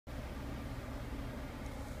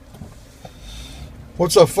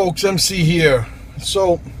What's up, folks? MC here.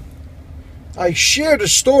 So, I shared a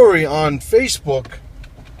story on Facebook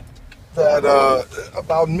that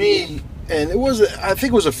about me, and I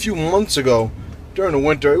think it was a few months ago during the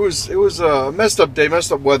winter. It was a messed up day,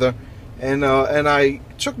 messed up weather, and I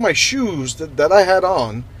took my shoes that I had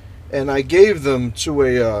on, and I gave them to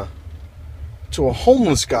a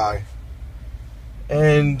homeless guy,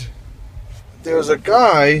 and there was a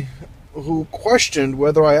guy who questioned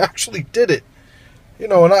whether I actually did it. You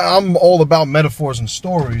know, and I'm all about metaphors and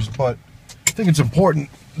stories, but I think it's important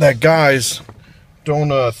that guys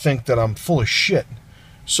don't think that I'm full of shit.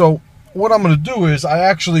 So what I'm going to do is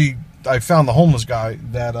I found the homeless guy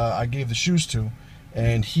that I gave the shoes to,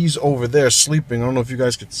 and he's over there sleeping. I don't know if you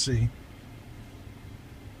guys could see.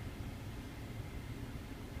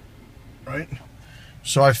 Right?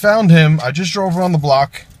 So I found him. I just drove around the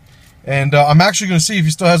block, and I'm actually going to see if he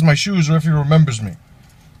still has my shoes or if he remembers me.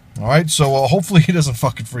 Alright, so hopefully he doesn't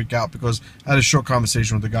fucking freak out, because I had a short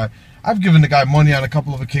conversation with the guy. I've given the guy money on a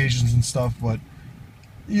couple of occasions and stuff, but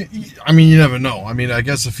I mean, you never know. I mean, I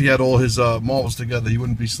guess if he had all his marbles together, he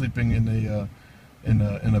wouldn't be sleeping in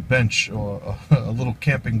a bench or a little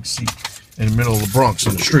camping seat in the middle of the Bronx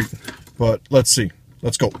on the street. But let's see.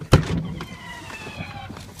 Let's go.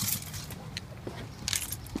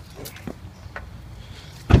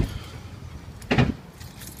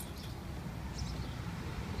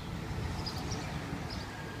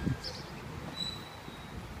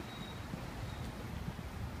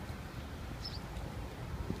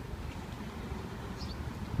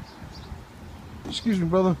 Excuse me,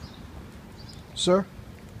 brother. Sir?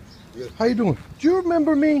 Yes. How you doing? Do you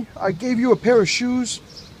remember me? I gave you a pair of shoes.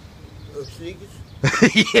 Sneakers?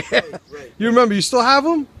 Yeah. Right. You remember? You still have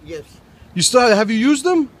them? Yes. You still have you used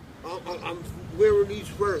them? I'm wearing these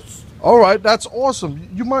first. All right, that's awesome.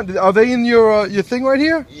 You mind? Are they in your thing right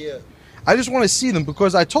here? Yeah. I just want to see them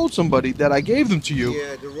because I told somebody that I gave them to you.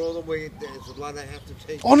 Yeah, they're all the way. There's a lot I have to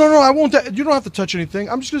take. Oh no, I won't. You don't have to touch anything.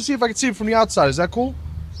 I'm just gonna see if I can see it from the outside. Is that cool?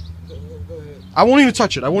 Go ahead. I won't even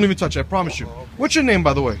touch it. I promise you. Okay. What's your name,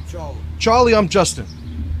 by the way? Charlie. Charlie, I'm Justin.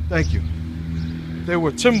 Thank you. They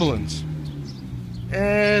were Timberlands.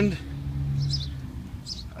 And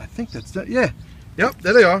I think that's that. Yeah. Yep,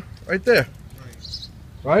 there they are. Right there.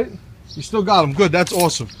 Right? You still got them. Good. That's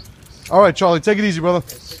awesome. All right, Charlie. Take it easy, brother.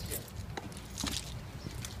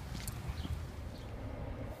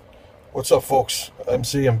 What's up, folks?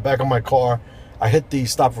 MC. I'm back on my car. I hit the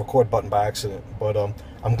stop record button by accident, but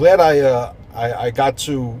I'm glad I got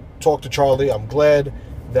to talk to Charlie. I'm glad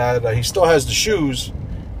that he still has the shoes,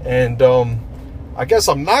 and I guess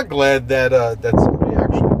I'm not glad that somebody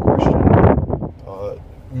actually questioned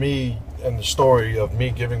me and the story of me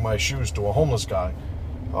giving my shoes to a homeless guy.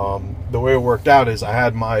 The way it worked out is I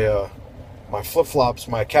had my flip-flops,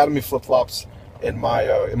 my Academy flip-flops, in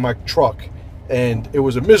my truck, and it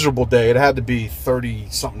was a miserable day. It had to be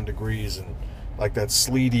 30-something degrees and like that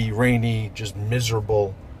sleety, rainy, just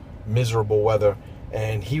miserable weather.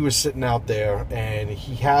 And he was sitting out there, and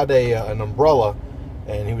he had an umbrella,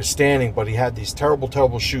 and he was standing, but he had these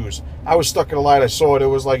terrible shoes. I was stuck in a light. I saw it. It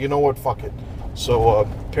was like, you know what? Fuck it. So a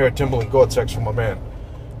pair of Timberland Gore-Tex for my man.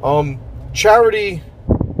 Charity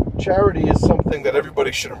is something that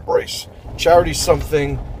everybody should embrace. Charity is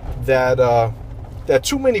something that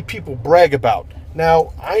too many people brag about.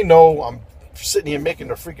 Now, I know I'm sitting here making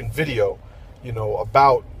a freaking video, you know,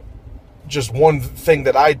 about just one thing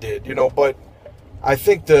that I did, you know, but I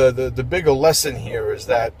think the bigger lesson here is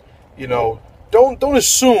that, you know, don't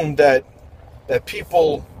assume that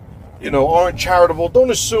people, you know, aren't charitable.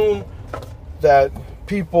 Don't assume that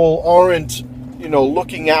people aren't, you know,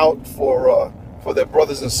 looking out for their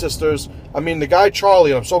brothers and sisters. I mean, the guy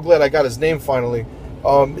Charlie, and I'm so glad I got his name finally.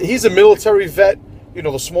 He's a military vet. You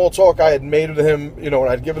know, the small talk I had made with him, you know,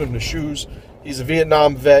 when I'd given him the shoes. He's a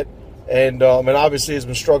Vietnam vet, and obviously has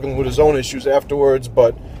been struggling with his own issues afterwards.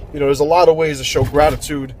 But you know, there's a lot of ways to show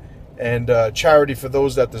gratitude and charity for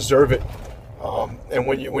those that deserve it. And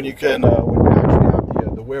when you actually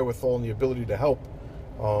have the wherewithal and the ability to help,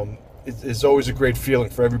 it's always a great feeling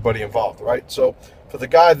for everybody involved, right? So for the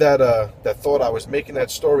guy that thought I was making that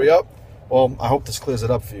story up, well, I hope this clears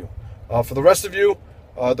it up for you. For the rest of you,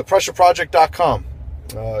 thepressureproject.com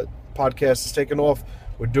podcast is taking off.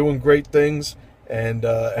 We're doing great things and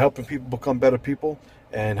helping people become better people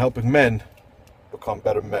and helping men become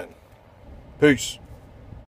better men. Peace.